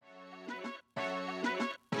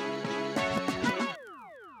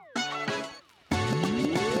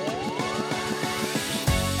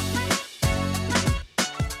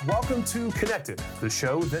Welcome to Connected, the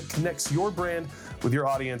show that connects your brand with your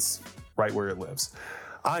audience right where it lives.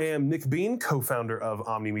 I am Nick Bean, co-founder of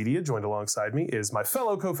Omni Media. Joined alongside me is my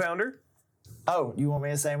fellow co-founder. Oh, you want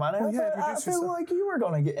me to say my name? Yeah, I feel like you were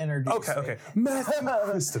going to get introduced. Okay. Matthew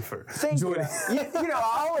Christopher. Thank you.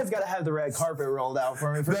 I always got to have the red carpet rolled out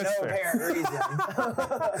for me for no apparent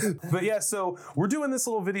reason. But yeah, so we're doing this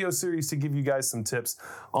little video series to give you guys some tips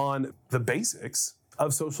on the basics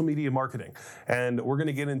of social media marketing. And we're going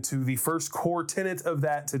to get into the first core tenet of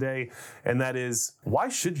that today, and that is, why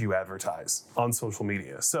should you advertise on social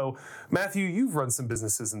media? So, Matthew, you've run some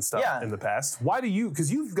businesses and stuff in the past. Why do you,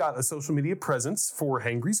 because you've got a social media presence for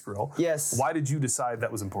Hangry's Grill. Yes. Why did you decide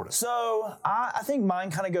that was important? So, I think mine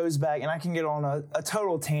kind of goes back, and I can get on a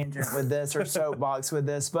total tangent with this or soapbox with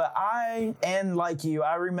this, but like you,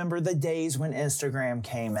 I remember the days when Instagram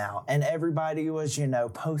came out and everybody was,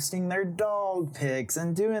 posting their dog pics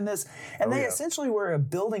and doing this, and they essentially were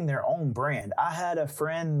building their own brand. I had a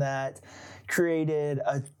friend that created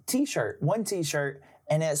one t-shirt,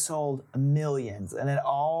 and it sold millions, and it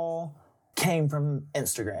all came from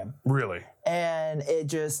Instagram. Really? And it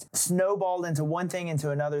just snowballed into one thing,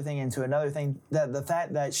 into another thing, into another thing. That the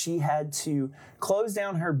fact that she had to close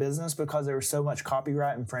down her business because there was so much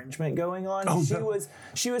copyright infringement going on.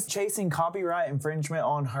 She was chasing copyright infringement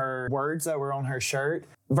on her words that were on her shirt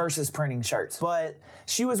versus printing shirts. But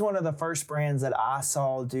she was one of the first brands that I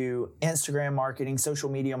saw do Instagram marketing, social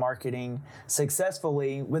media marketing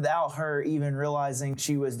successfully without her even realizing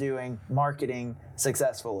she was doing marketing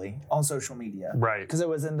successfully on social media. Right. Because it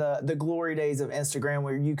was in the glory days of Instagram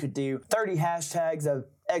where you could do 30 hashtags of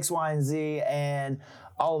X, Y, and Z, and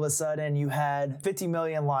all of a sudden you had 50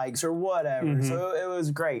 million likes or whatever. Mm-hmm. So it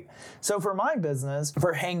was great. So for my business,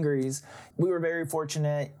 for Hangry's, we were very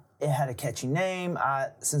fortunate. It had a catchy name.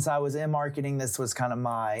 Since I was in marketing, this was kind of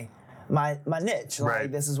my niche.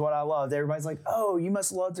 Like, this is what I loved. Everybody's like, oh, you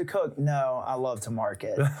must love to cook. No, I love to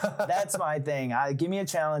market. That's my thing. Give me a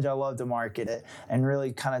challenge. I love to market it and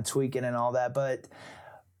really kind of tweak it and all that. But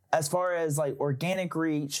as far as like organic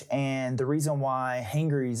reach, and the reason why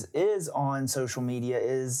Hangry's is on social media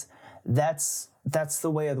is that's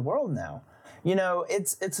the way of the world now.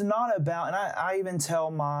 It's not about, and I even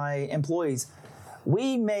tell my employees,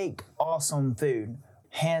 we make awesome food,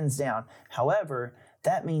 hands down. However,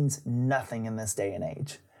 that means nothing in this day and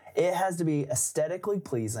age. It has to be aesthetically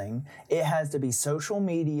pleasing. It has to be social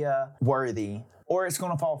media worthy, or it's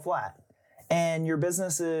going to fall flat. And your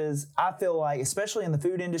businesses, I feel like, especially in the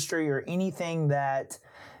food industry or anything that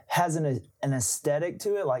has an aesthetic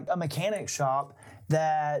to it, like a mechanic shop,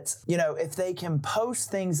 that, if they can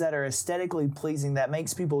post things that are aesthetically pleasing, that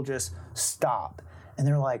makes people just stop. And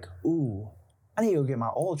they're like, ooh, I need to go get my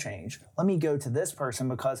oil change. Let me go to this person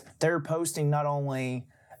because they're posting not only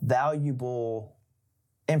valuable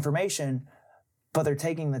information, but they're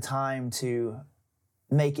taking the time to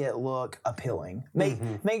make it look appealing.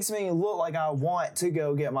 Makes me look like I want to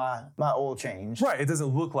go get my oil change. Right, it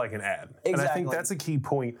doesn't look like an ad. Exactly. And I think that's a key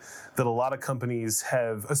point that a lot of companies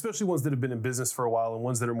have, especially ones that have been in business for a while and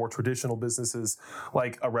ones that are more traditional businesses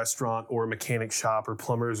like a restaurant or a mechanic shop or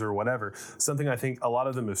plumbers or whatever. Something I think a lot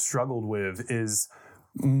of them have struggled with is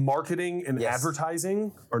marketing and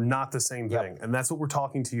advertising are not the same thing. And that's what we're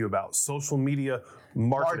talking to you about. Social media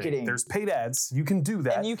marketing. There's paid ads. You can do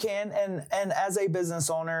that. And you can. And as a business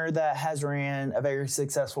owner that has ran a very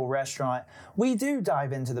successful restaurant, we do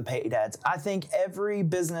dive into the paid ads. I think every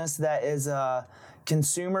business that is a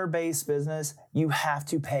consumer-based business, you have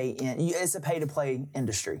to pay in. It's a pay-to-play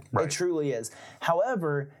industry. Right. It truly is.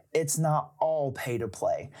 However, it's not all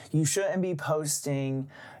pay-to-play. You shouldn't be posting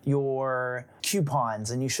your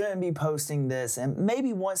coupons, and you shouldn't be posting this. And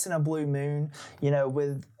maybe once in a blue moon,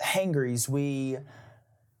 with Hangry's, we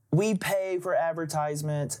pay for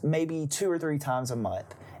advertisements maybe 2 or 3 times a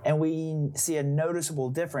month. And we see a noticeable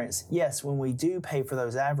difference, yes, when we do pay for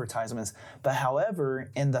those advertisements. But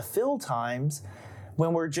however, in the fill times,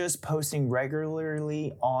 when we're just posting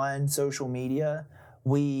regularly on social media,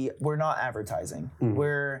 we're not advertising.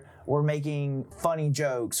 We're making funny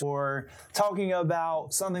jokes or talking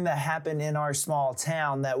about something that happened in our small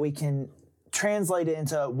town that we can translate it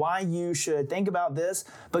into why you should think about this,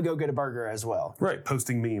 but go get a burger as well. Right,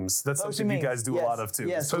 posting memes. That's something you guys do a lot of too.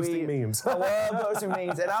 Yes, posting memes. I love posting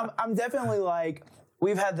memes, and I'm definitely like,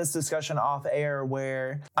 we've had this discussion off air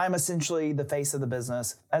where I'm essentially the face of the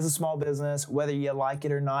business. As a small business, whether you like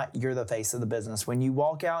it or not, you're the face of the business. When you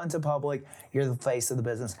walk out into public, you're the face of the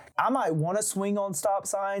business. I might want to swing on stop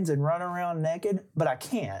signs and run around naked, but I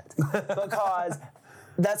can't because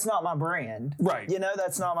that's not my brand. Right.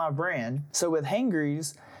 That's not my brand. So with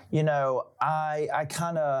Hangry's, I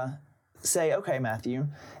kind of say, okay, Matthew,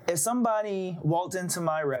 if somebody walked into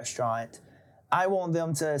my restaurant, I want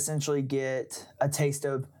them to essentially get a taste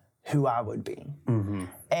of who I would be. Mm-hmm.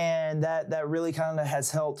 And that really kind of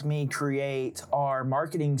has helped me create our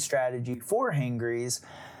marketing strategy for Hangry's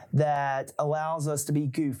that allows us to be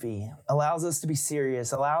goofy, allows us to be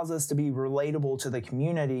serious, allows us to be relatable to the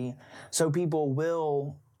community so people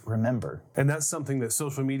will remember. And that's something that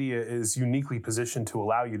social media is uniquely positioned to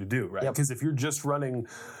allow you to do, right? Because if you're just running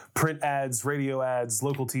print ads, radio ads,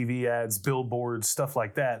 local TV ads, billboards, stuff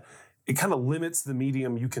like that, it kind of limits the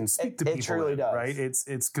medium you can speak to people. It truly does. Right? It's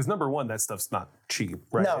because number one, that stuff's not cheap,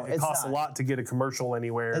 right? No, it costs a lot to get a commercial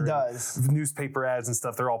anywhere. It does. Newspaper ads and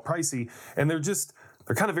stuff, they're all pricey. And they're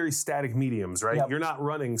kind of very static mediums, right? Yep. You're not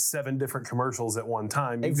running 7 different commercials at one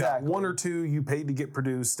time. You've Exactly. got 1 or 2 you paid to get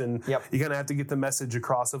produced, and Yep. you're going to have to get the message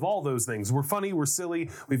across of all those things. We're funny, we're silly,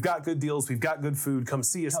 we've got good deals, we've got good food, come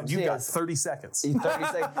see us, and you've got 30 seconds. 30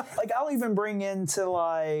 seconds. Like, I'll even bring into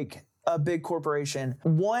like a big corporation,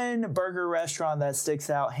 one burger restaurant that sticks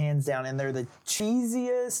out hands down, and they're the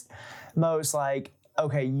cheesiest, most like,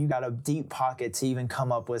 okay, you got a deep pocket to even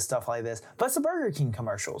come up with stuff like this. But it's the Burger King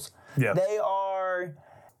commercials. Yeah. They are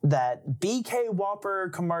that BK Whopper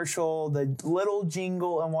commercial, the little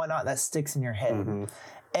jingle and whatnot that sticks in your head. Mm-hmm.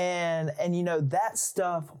 And you know, that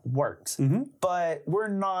stuff works. Mm-hmm. But we're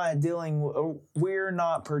not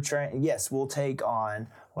portraying, yes, we'll take on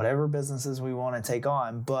whatever businesses we want to take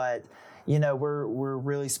on, but you know, we're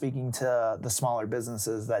really speaking to the smaller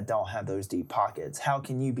businesses that don't have those deep pockets. How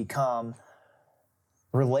can you become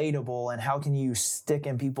relatable, and how can you stick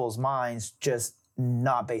in people's minds just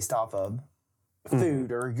not based off of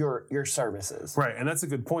food or your services? Right, and that's a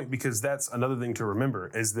good point, because that's another thing to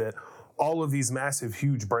remember is that all of these massive,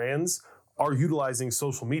 huge brands are utilizing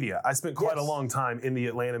social media. I spent quite a long time in the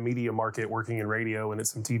Atlanta media market working in radio and at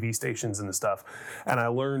some TV stations and stuff, and I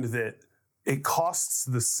learned that it costs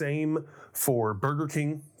the same for Burger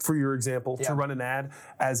King, for your example, to run an ad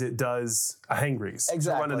as it does a Hangry's.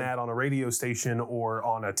 Exactly. To run an ad on a radio station or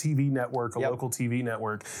on a TV network, a local TV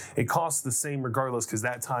network. It costs the same regardless, because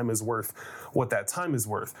that time is worth what that time is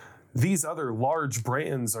worth. These other large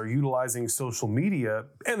brands are utilizing social media,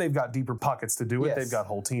 and they've got deeper pockets to do it. Yes. They've got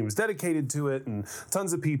whole teams dedicated to it and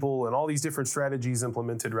tons of people and all these different strategies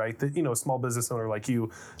implemented, right? That, you know, a small business owner like you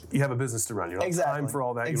have a business to run. You don't have time for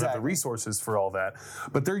all that. You don't have the resources for all that.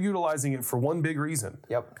 But they're utilizing it for one big reason.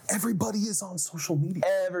 Yep. Everybody is on social media.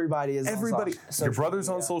 Everybody is Everybody. on social Your brother's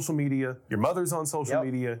media. on social media. Your mother's on social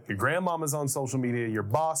media. Your grandmama's on social media. Your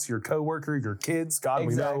boss, your coworker, your kids. God,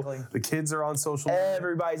 we know the kids are on social media.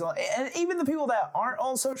 Everybody's on, and even the people that aren't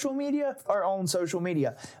on social media are on social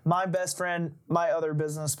media. My best friend, my other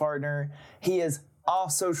business partner, he is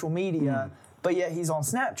off social media, but yet he's on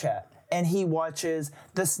Snapchat, and he watches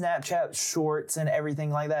the Snapchat shorts and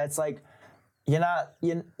everything like that. It's like, the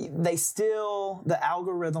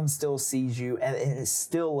algorithm still sees you, and it is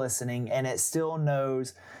still listening, and it still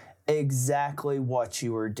knows exactly what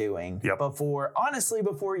you are doing before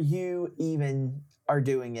you even are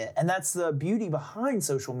doing it. And that's the beauty behind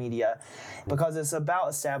social media, because it's about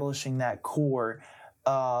establishing that core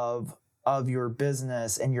of your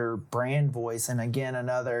business and your brand voice. And again,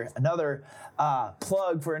 another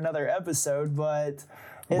plug for another episode, but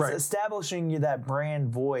it's establishing that brand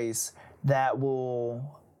voice that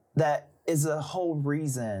is the whole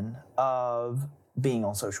reason of being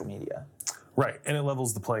on social media. Right, and it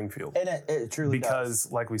levels the playing field. And it truly does. Because,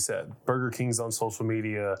 like we said, Burger King's on social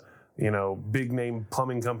media, you know, big name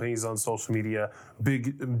plumbing companies on social media,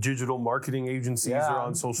 big digital marketing agencies are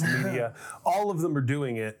on social media. All of them are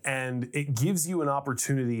doing it, and it gives you an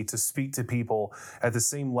opportunity to speak to people at the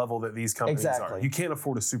same level that these companies are. You can't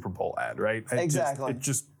afford a Super Bowl ad, right?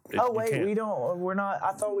 We're not.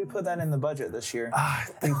 I thought we put that in the budget this year. I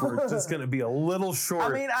think we're just going to be a little short. I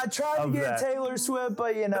mean, I tried to get Taylor Swift,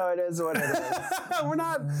 but you know, it is what it is.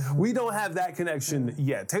 We don't have that connection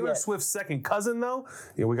yet. Taylor Swift's second cousin, though,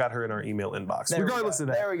 we got her in our email inbox. Regardless of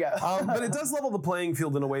that. There we go. But it does level the playing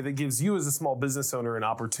field in a way that gives you as a small business owner an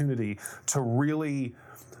opportunity to really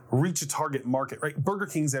reach a target market, right? Burger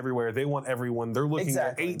King's everywhere. They want everyone. They're looking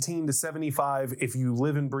at 18 to 75 if you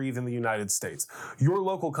live and breathe in the United States. Your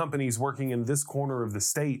local company's working in this corner of the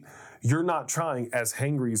state. You're not trying, as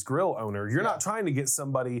Hangry's Grill owner, you're not trying to get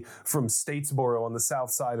somebody from Statesboro on the south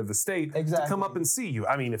side of the state to come up and see you.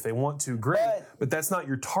 I mean, if they want to, great, but that's not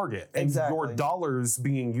your target. And your dollars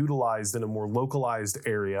being utilized in a more localized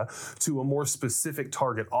area to a more specific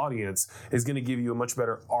target audience is going to give you a much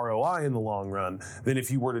better ROI in the long run than if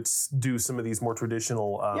you were to do some of these more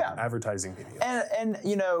traditional advertising media. And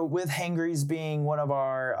you know, with Hangry's being one of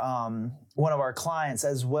our clients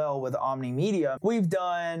as well with Omni Media, we've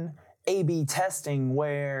done A/B testing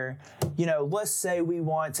where, let's say we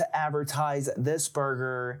want to advertise this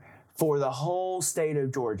burger for the whole state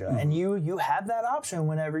of Georgia. And you have that option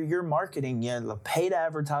whenever you're marketing, the paid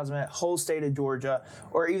advertisement, whole state of Georgia,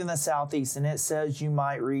 or even the Southeast. And it says you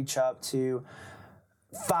might reach up to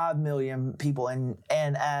 5 million people. And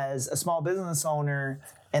as a small business owner,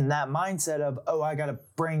 and that mindset of, I got to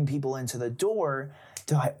bring people into the door,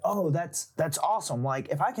 to like, that's awesome. Like,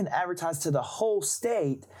 if I can advertise to the whole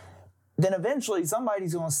state, then eventually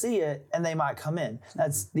somebody's going to see it and they might come in.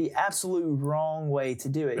 That's the absolute wrong way to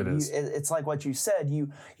do it. It's like what you said.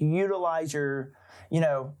 You utilize your,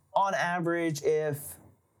 on average, if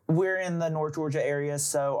we're in the North Georgia area,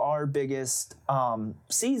 so our biggest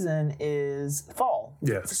season is fall.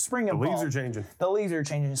 Yeah. Spring and fall. The leaves are changing. The leaves are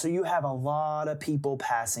changing. So you have a lot of people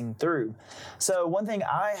passing through. So one thing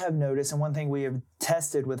I have noticed, and one thing we have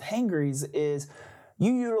tested with Hangry's, is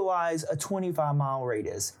you utilize a 25-mile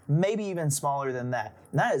radius, maybe even smaller than that.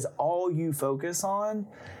 And that is all you focus on.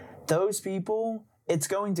 Those people, it's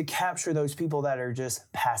going to capture those people that are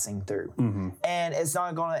just passing through. And it's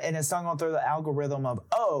not going to throw the algorithm of,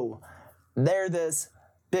 they're this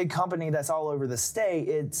big company that's all over the state.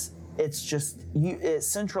 It's just it's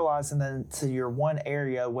centralized and then to your one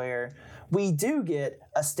area where we do get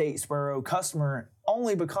a Statesboro customer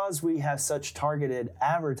only because we have such targeted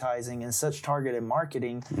advertising and such targeted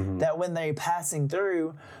marketing that when they're passing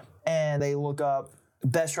through and they look up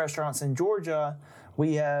best restaurants in Georgia,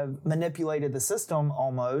 we have manipulated the system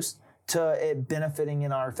almost to it benefiting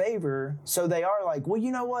in our favor. So they are like, well,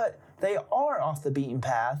 you know what? They are off the beaten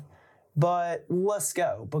path, but let's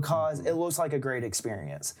go because it looks like a great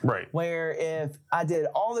experience. Right. Where if I did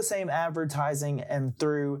all the same advertising and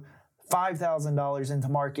threw $5,000 into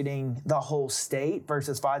marketing the whole state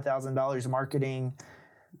versus $5,000 marketing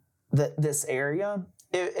this area,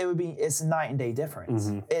 it's night and day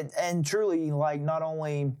difference. And truly, like, not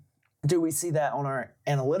only do we see that on our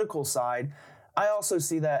analytical side, I also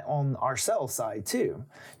see that on our sales side too.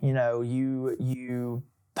 You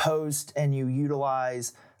post and you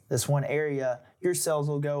utilize this one area, your sales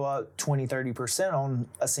will go up 20-30% on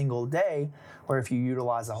a single day, where if you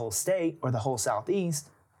utilize the whole state or the whole Southeast,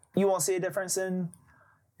 you won't see a difference in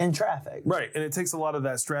traffic. Right, and it takes a lot of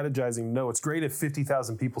that strategizing. No, it's great if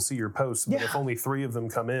 50,000 people see your post, but if only 3 of them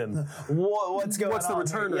come in, what's going on? What's the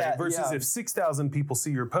return rate? Versus if 6,000 people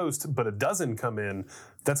see your post, but a dozen come in,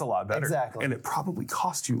 that's a lot better. Exactly. And it probably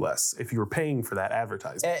costs you less if you were paying for that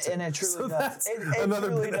advertising. And it truly does. That's it another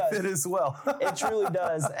truly benefit does. as well. It truly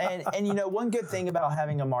does. And one good thing about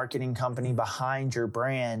having a marketing company behind your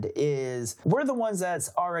brand is we're the ones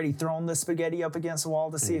that's already thrown the spaghetti up against the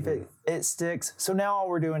wall to see if it sticks. So now all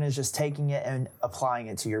we're doing is just taking it and applying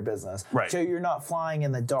it to your business. Right. So you're not flying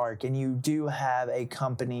in the dark, and you do have a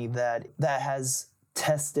company that has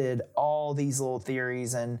tested all these little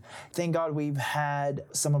theories. And thank God we've had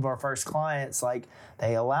some of our first clients, like,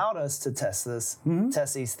 they allowed us to test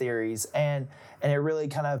these theories. And it really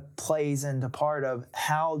kind of plays into part of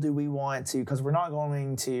how do we want to, because we're not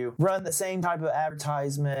going to run the same type of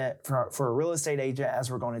advertisement for a real estate agent as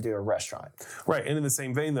we're going to do a restaurant. Right. And in the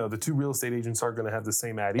same vein, though, the 2 real estate agents aren't going to have the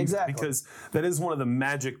same ad either. Exactly. Because that is one of the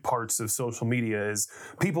magic parts of social media is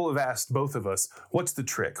people have asked both of us, what's the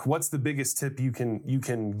trick? What's the biggest tip you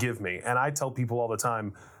can give me? And I tell people all the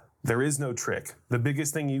time, there is no trick. The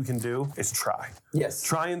biggest thing you can do is try. Yes.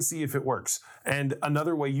 Try and see if it works. And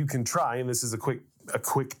another way you can try, and this is a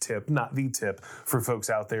quick tip, not the tip for folks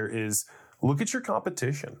out there, is look at your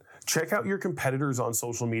competition. Check out your competitors on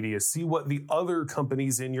social media. See what the other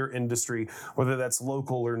companies in your industry, whether that's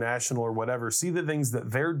local or national or whatever, see the things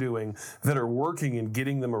that they're doing that are working and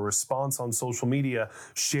getting them a response on social media,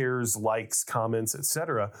 shares, likes, comments,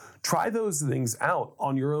 etc. Try those things out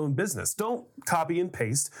on your own business. Don't copy and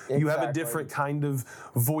paste. Exactly. You have a different kind of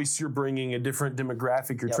voice you're bringing, a different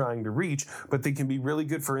demographic you're trying to reach, but they can be really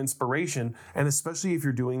good for inspiration. And especially if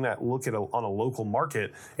you're doing that look at on a local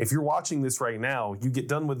market, if you're watching this right now, you get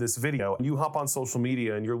done with this video, you hop on social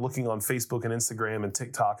media and you're looking on Facebook and Instagram and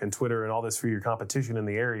TikTok and Twitter and all this for your competition in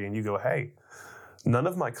the area, and you go, hey, none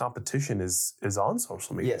of my competition is on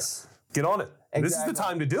social media. Yes. Get on it. Exactly. This is the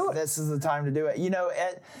time to do it. This is the time to do it.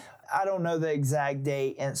 I don't know the exact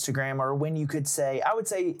date, Instagram, or when you could say, I would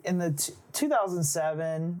say in the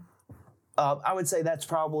 2007, I would say that's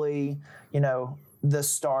probably, the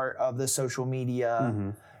start of the social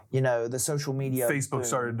media, the social media. Facebook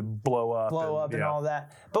started to blow up and all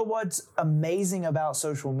that. But what's amazing about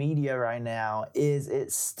social media right now is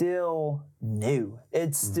it's still new.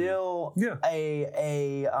 It's still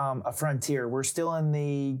a frontier. We're still in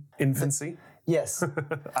the infancy. Yes.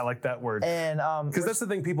 I like that word. And because that's the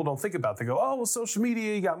thing people don't think about. They go, oh, well, social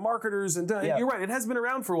media, you got marketers. And you're right, it has been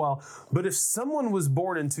around for a while. But if someone was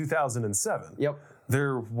born in 2007,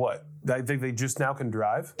 they're what? I think they just now can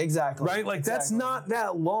drive? Exactly. Right? Like, that's not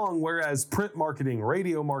that long, whereas print marketing,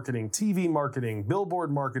 radio marketing, TV marketing, billboard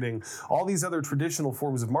marketing, all these other traditional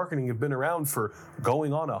forms of marketing have been around for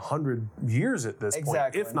going on 100 years at this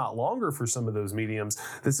point, if not longer for some of those mediums.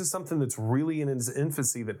 This is something that's really in its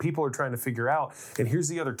infancy that people are trying to figure out. And here's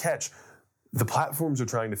the other catch. The platforms are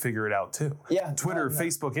trying to figure it out too. Twitter,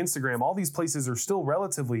 Facebook, Instagram, all these places are still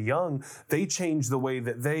relatively young. They change the way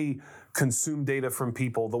that they consume data from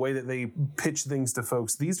people, the way that they pitch things to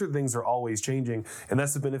folks. These are things that are always changing. And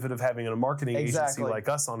that's the benefit of having a marketing agency like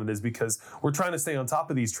us on it, is because we're trying to stay on top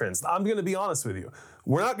of these trends. I'm going to be honest with you.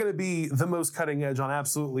 We're not going to be the most cutting edge on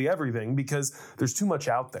absolutely everything because there's too much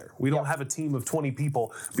out there. We don't have a team of 20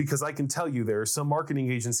 people, because I can tell you there are some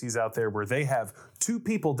marketing agencies out there where they have 2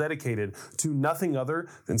 people dedicated to nothing other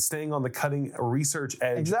than staying on the cutting research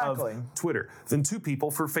edge of Twitter, then 2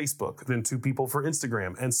 people for Facebook, then 2 people for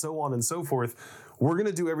Instagram, and so on and so forth. We're going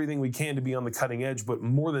to do everything we can to be on the cutting edge, but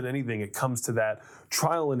more than anything, it comes to that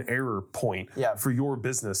trial and error point for your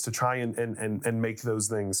business to try and make those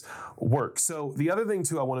things work. So the other thing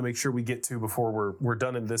too, I want to make sure we get to before we're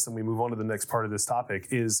done in this and we move on to the next part of this topic,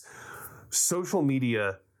 is social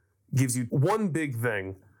media gives you one big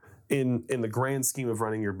thing in the grand scheme of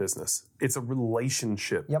running your business. It's a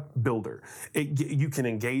relationship builder. You can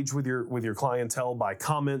engage with your clientele by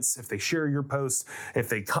comments, if they share your post, if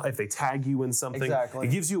they tag you in something.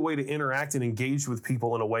 It gives you a way to interact and engage with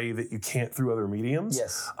people in a way that you can't through other mediums.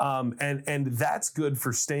 And that's good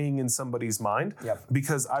for staying in somebody's mind.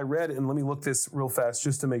 Because I read, and let me look this real fast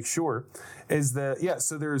just to make sure, is that,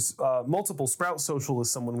 so there's multiple. Sprout Social is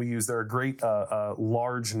someone we use. They're a great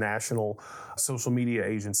large national social media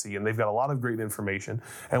agency, and they've got a lot of great information.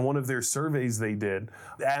 And one of their surveys they did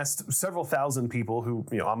asked several thousand people who,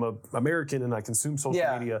 I'm an American and I consume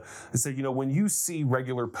social media, and said, when you see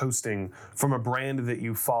regular posting from a brand that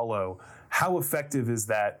you follow, how effective is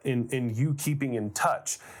that in you keeping in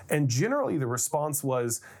touch? And generally the response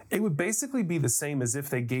was, it would basically be the same as if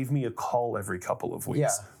they gave me a call every couple of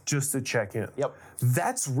weeks just to check in.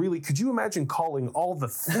 That's really, could you imagine calling all the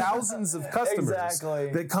thousands of customers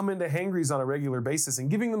that come into Hangry's on a regular basis and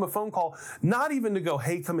giving them a phone call, not even to go,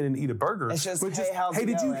 hey, come in and eat a burger. It's just, but hey,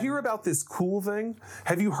 did you hear about this cool thing?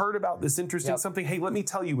 Have you heard about this interesting something? Hey, let me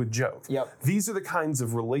tell you a joke. These are the kinds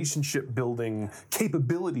of relationship building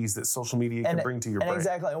capabilities that social media can bring to your brand.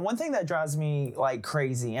 Exactly. And one thing that drives me like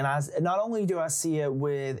crazy, and not only do I see it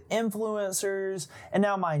with influencers, and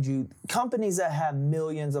now mind you, companies that have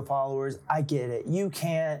millions of followers, I get it. You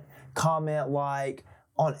can't comment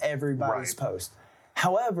on everybody's post.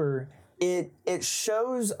 However, it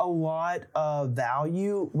shows a lot of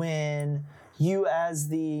value when you as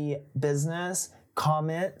the business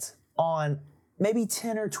comment on maybe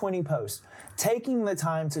 10 or 20 posts, taking the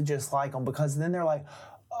time to just like them, because then they're like,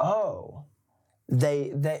 oh,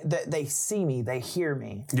 they see me, they hear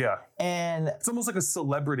me. And it's almost like a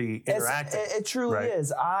celebrity interacting. It truly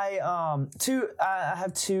is. I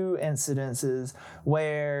have 2 incidences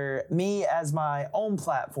where me as my own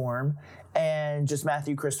platform and just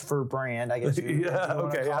Matthew Christopher brand, I guess you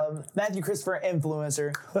want to call him, Matthew Christopher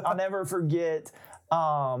influencer. I'll never forget.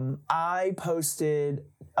 I posted.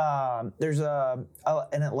 There's an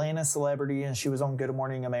Atlanta celebrity, and she was on Good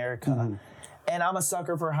Morning America. And I'm a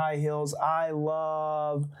sucker for high heels. I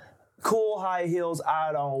love cool high heels.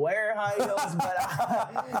 I don't wear high heels,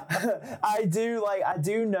 but I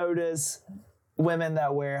do notice women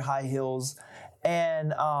that wear high heels.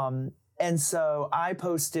 And so I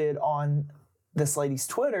posted on this lady's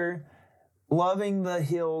Twitter, loving the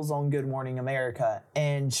heels on Good Morning America.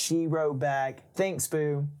 And she wrote back, thanks,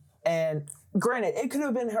 boo. And granted, it could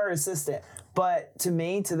have been her assistant. But to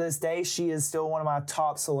me, to this day, she is still one of my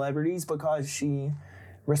top celebrities because she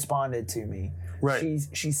responded to me.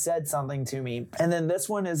 She said something to me. And then this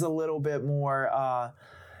one is a little bit more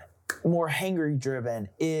Hangry driven.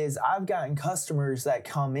 Is I've gotten customers that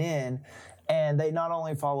come in and they not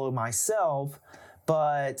only follow myself,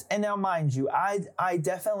 and now mind you, I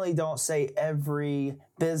definitely don't say every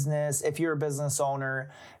business, if you're a business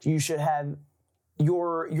owner, you should have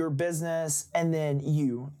your business and then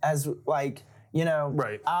you as a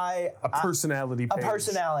personality page. A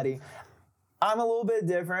personality. I'm a little bit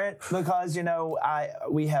different because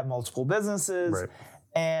we have multiple businesses,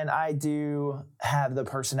 and I do have the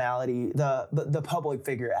personality, the public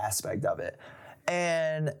figure aspect of it.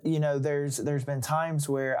 And there's been times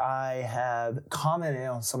where I have commented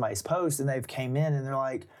on somebody's post and they've came in and they're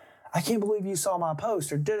like, I can't believe you saw my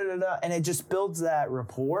post or da-da-da-da. And it just builds that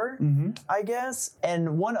rapport, I guess.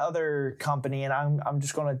 And one other company, and I'm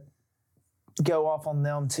just going to go off on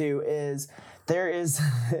them too, is there is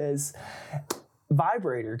this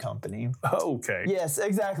vibrator company. Okay. Yes,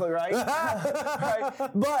 exactly, right? Right.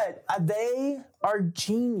 But they are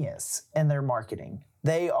genius in their marketing.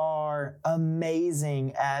 They are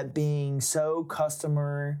amazing at being so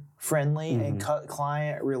customer friendly and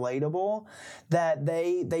client relatable that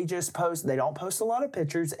they just post. They don't post a lot of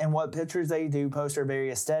pictures, and what pictures they do post are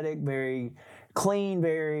very aesthetic, very clean,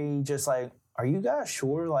 very just like, are you guys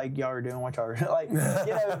sure like y'all are doing what y'all are like?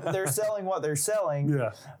 They're selling what they're selling.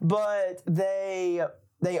 Yeah. But they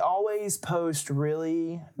always post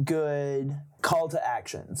really good call to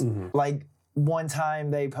actions. Like one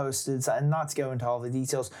time they posted, and not to go into all the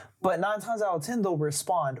details, but 9 times out of 10 they'll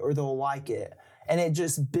respond or they'll like it. And it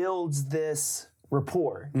just builds this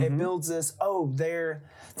rapport. It builds this,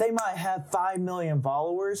 they might have 5 million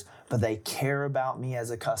followers, but they care about me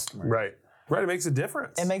as a customer. Right. Right, it makes a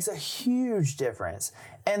difference. It makes a huge difference.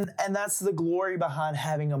 And that's the glory behind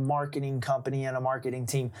having a marketing company and a marketing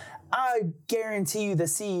team. I guarantee you the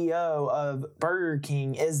CEO of Burger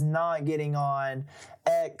King is not getting on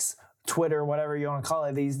X, Twitter, whatever you want to call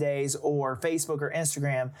it these days, or Facebook or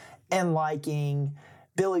Instagram, and liking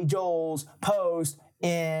Billy Joel's post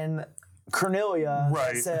in Cornelia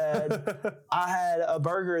that said, I had a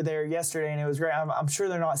burger there yesterday and it was great. I'm sure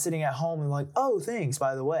they're not sitting at home and like, oh, thanks,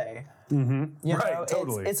 by the way.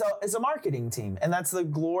 Totally. It's a marketing team. And that's the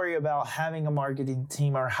glory about having a marketing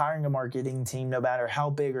team or hiring a marketing team, no matter how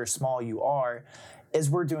big or small you are, is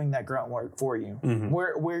we're doing that grunt work for you.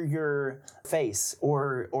 We're your face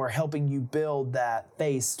or helping you build that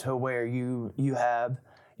face to where you're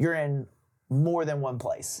in more than one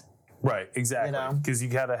place. Right, exactly. Because you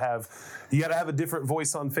gotta have a different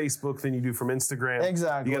voice on Facebook than you do from Instagram.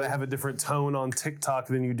 Exactly. You gotta have a different tone on TikTok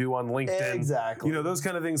than you do on LinkedIn. Exactly. Those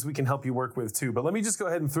kind of things we can help you work with too. But let me just go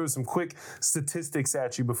ahead and throw some quick statistics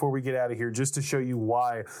at you before we get out of here, just to show you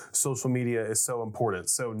why social media is so important.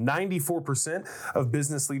 So 94% of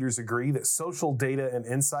business leaders agree that social data and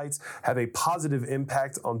insights have a positive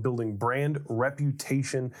impact on building brand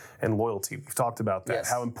reputation and loyalty. We've talked about that,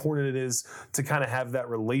 how important it is to kind of have that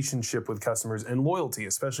relationship with customers and loyalty,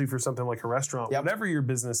 especially for something like a restaurant. Whatever your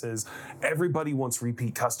business is, everybody wants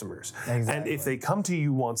repeat customers. And if they come to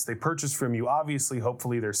you once, they purchase from you, obviously,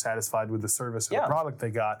 hopefully they're satisfied with the service or the product they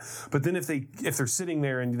got. But then if they're sitting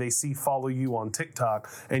there and they follow you on TikTok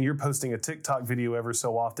and you're posting a TikTok video ever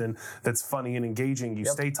so often that's funny and engaging, you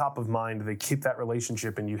stay top of mind, they keep that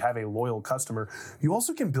relationship, and you have a loyal customer. You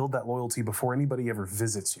also can build that loyalty before anybody ever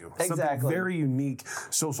visits you. Something very unique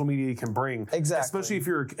social media can bring. Especially if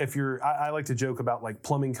you're I like to joke about like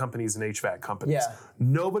plumbing companies and HVAC companies.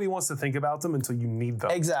 Nobody wants to think about them until you need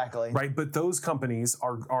them. Right? But those companies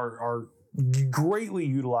are greatly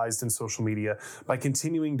utilized in social media by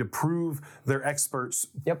continuing to prove their experts,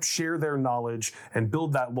 share their knowledge, and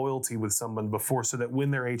build that loyalty with someone before, so that when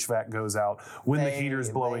their HVAC goes out, when the heater's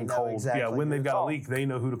blowing cold, when they've got a leak, they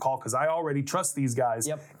know who to call, because I already trust these guys,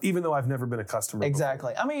 even though I've never been a customer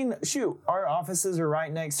before. I mean, shoot, our offices are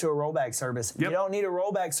right next to a rollback service. You don't need a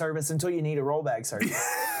rollback service until you need a rollback service.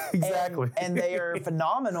 And they are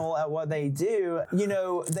phenomenal at what they do.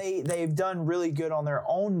 They've done really good on their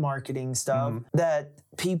own marketing stuff that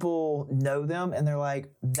people know them and they're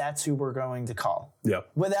like, that's who we're going to call.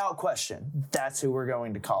 Without question, that's who we're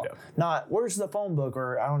going to call. Not, where's the phone book?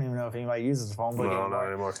 Or I don't even know if anybody uses the phone book anymore. Not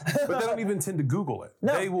anymore. But they don't even tend to Google it.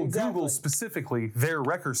 They will Google specifically their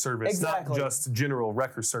wrecker service, not just general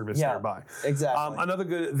wrecker service nearby. Another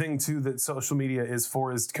good thing too that social media is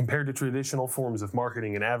for is, compared to traditional forms of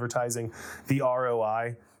marketing and advertising, the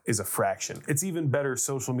ROI is a fraction. It's even better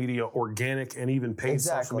social media organic and even paid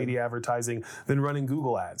social media advertising than running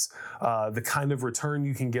Google ads. The kind of return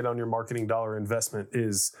you can get on your marketing dollar investment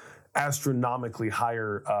is astronomically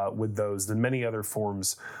higher with those than many other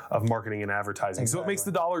forms of marketing and advertising. So it makes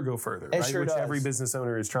the dollar go further, right? Which every business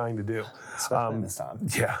owner is trying to do. Especially this time.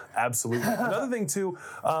 Yeah, absolutely. Another thing too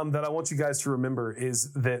that I want you guys to remember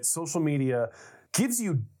is that social media gives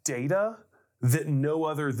you data that no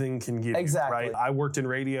other thing can give you, right? I worked in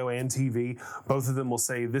radio and TV. Both of them will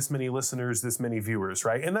say this many listeners, this many viewers,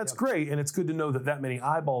 right? And that's great, and it's good to know that many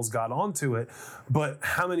eyeballs got onto it, but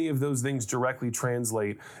how many of those things directly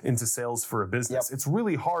translate into sales for a business? It's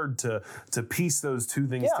really hard to piece those two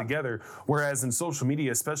things together, whereas in social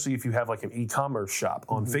media, especially if you have like an e-commerce shop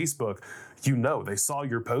on Facebook, they saw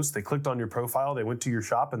your post, they clicked on your profile, they went to your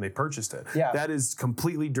shop and they purchased it. That is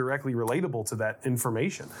completely directly relatable to that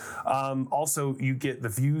information. Also, also you get the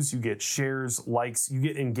views, you get shares, likes, you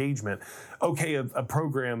get engagement. Okay, a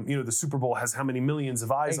program, the Super Bowl has how many millions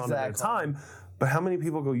of eyes on it at a time, but how many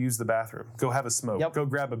people go use the bathroom, go have a smoke, go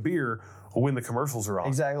grab a beer when the commercials are on?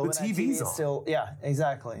 Exactly. The TV's on. Still,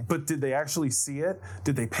 exactly. But did they actually see it?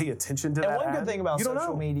 Did they pay attention to that? And one good thing about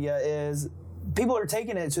social media is people are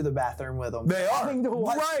taking it to the bathroom with them. They are.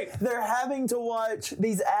 They're having to watch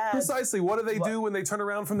these ads. Precisely. What do they do when they turn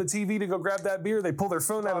around from the TV to go grab that beer? They pull their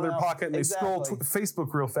phone out of their pocket and they scroll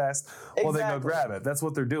Facebook real fast while they go grab it. That's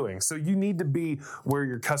what they're doing. So you need to be where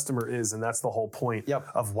your customer is, and that's the whole point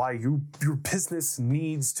of why your business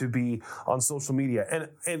needs to be on social media.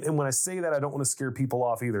 And when I say that, I don't want to scare people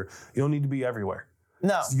off either. You don't need to be everywhere.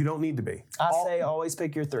 No. You don't need to be. I say always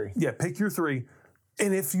pick your 3. Yeah, pick your 3.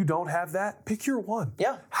 And if you don't have that, pick your one.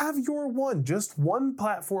 Yeah. Have your one. Just one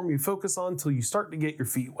platform you focus on until you start to get your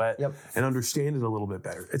feet wet and understand it a little bit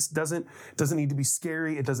better. It doesn't need to be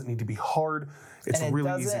scary. It doesn't need to be hard. It's really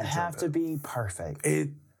easy to jump in. It doesn't have to be perfect. It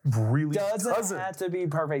really doesn't have to be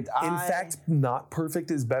perfect. In fact, not perfect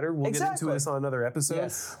is better. We'll get into this on another episode.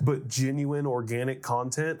 Yes. But genuine, organic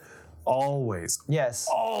content always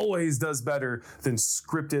does better than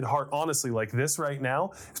scripted hard. Honestly, like this right now,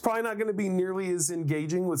 it's probably not going to be nearly as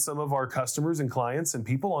engaging with some of our customers and clients and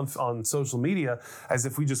people on social media as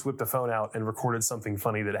if we just whipped a phone out and recorded something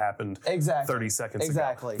funny that happened 30 seconds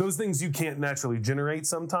ago. Those things you can't naturally generate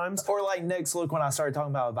sometimes. Or like Nick's look when I started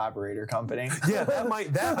talking about a vibrator company. Yeah, that might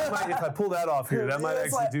if I pull that off here, that might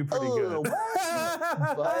actually do pretty good.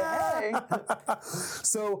 But hey.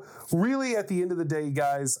 So really at the end of the day,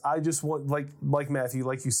 guys, I just want, like Matthew,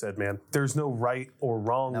 like you said, man, there's no right or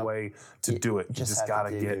wrong way to do it. You just got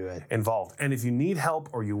to get involved. And if you need help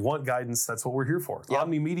or you want guidance, that's what we're here for.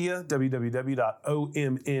 Omni Media,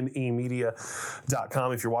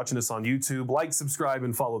 www.omnemedia.com. If you're watching us on YouTube, like, subscribe,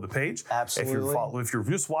 and follow the page. Absolutely. If you're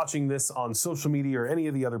just watching this on social media or any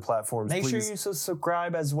of the other platforms, make sure you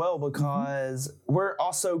subscribe as well, because we're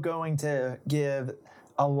also going to give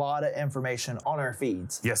a lot of information on our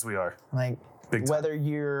feeds. Yes, we are. Whether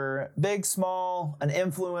you're big, small, an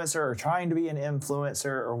influencer, or trying to be an influencer,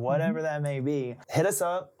 or whatever that may be, hit us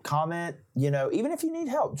up, comment. Even if you need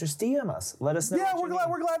help, just DM us. Let us know. Yeah,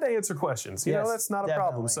 we're glad to answer questions. That's not a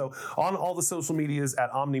problem. So on all the social medias at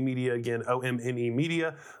Omni Media, again, OMNE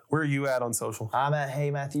Media. Where are you at on social? I'm at Hey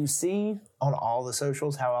Matthew C on all the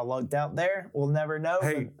socials. How I lucked out there, we'll never know.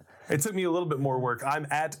 Hey, it took me a little bit more work. I'm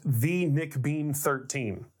at the Nick Bean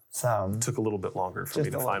 13. Took a little bit longer for me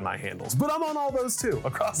to find my handles. But I'm on all those too,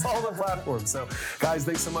 across all the platforms. So, guys,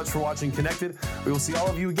 thanks so much for watching Connected. We will see all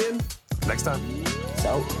of you again next time.